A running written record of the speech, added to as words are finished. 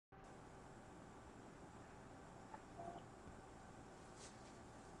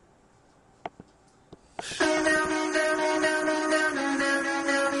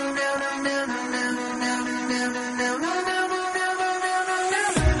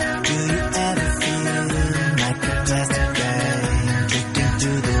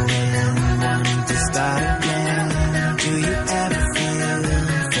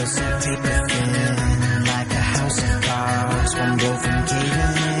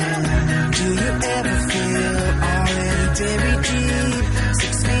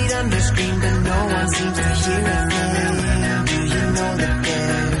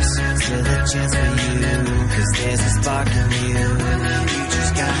Chance for you, 'cause there's a spark in you. You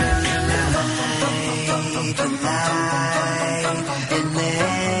just gotta ignite the light and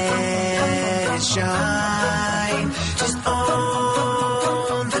let it shine. Just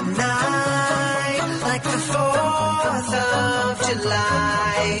on the night, like the 4th of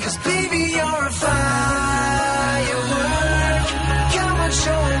July. 'Cause baby, you're a firework. Come on,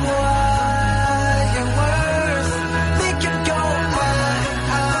 show 'em what you're worth. Make 'em go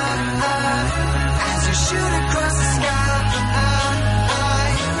shoot across the sky.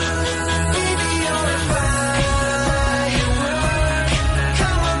 Baby, you're a firework.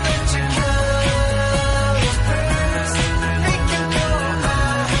 Come on, let your colors burst. Make it go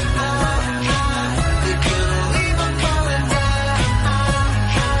you're gonna leave 'em falling down.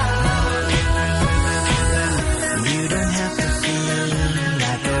 You don't have to feel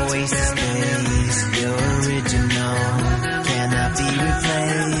like a waste of space. You're original, cannot be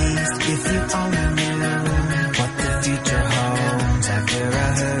replaced. If you only what the future holds after a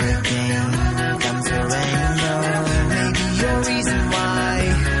hurricane comes a rainbow. Maybe your reason why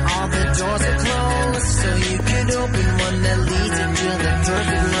all the doors are closed, so you could open one that leads into the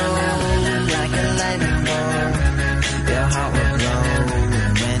perfect road. Like a lightning bolt, your heart will glow.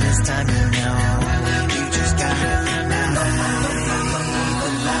 And when it's time, you know you just gotta ignite the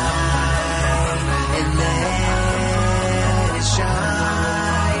light and let it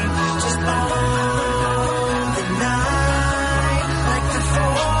shine. Just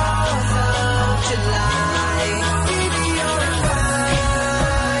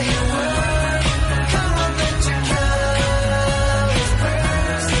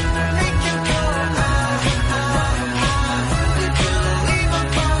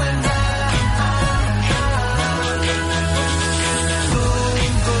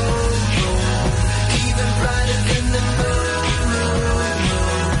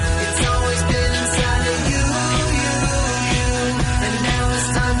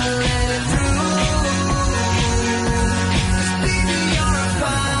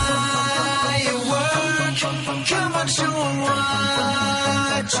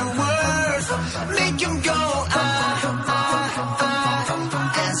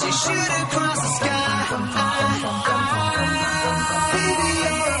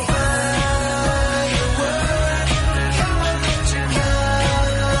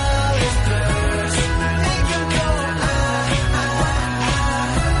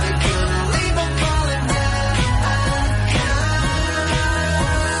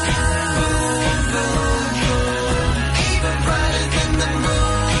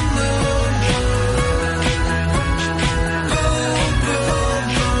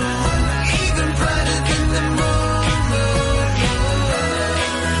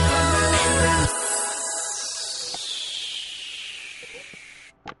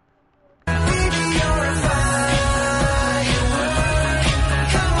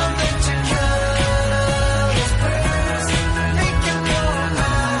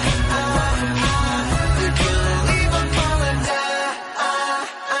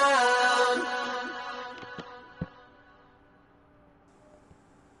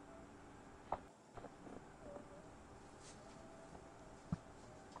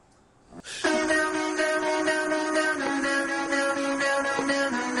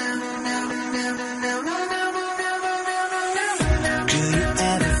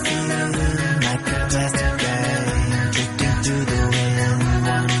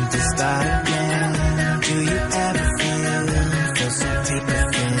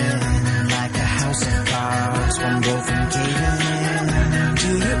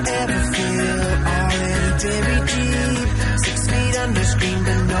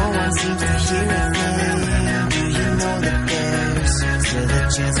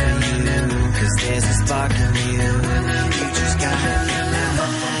chance for you, 'cause there's a spark in you. You just gotta ignite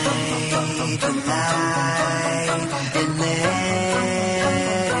the light.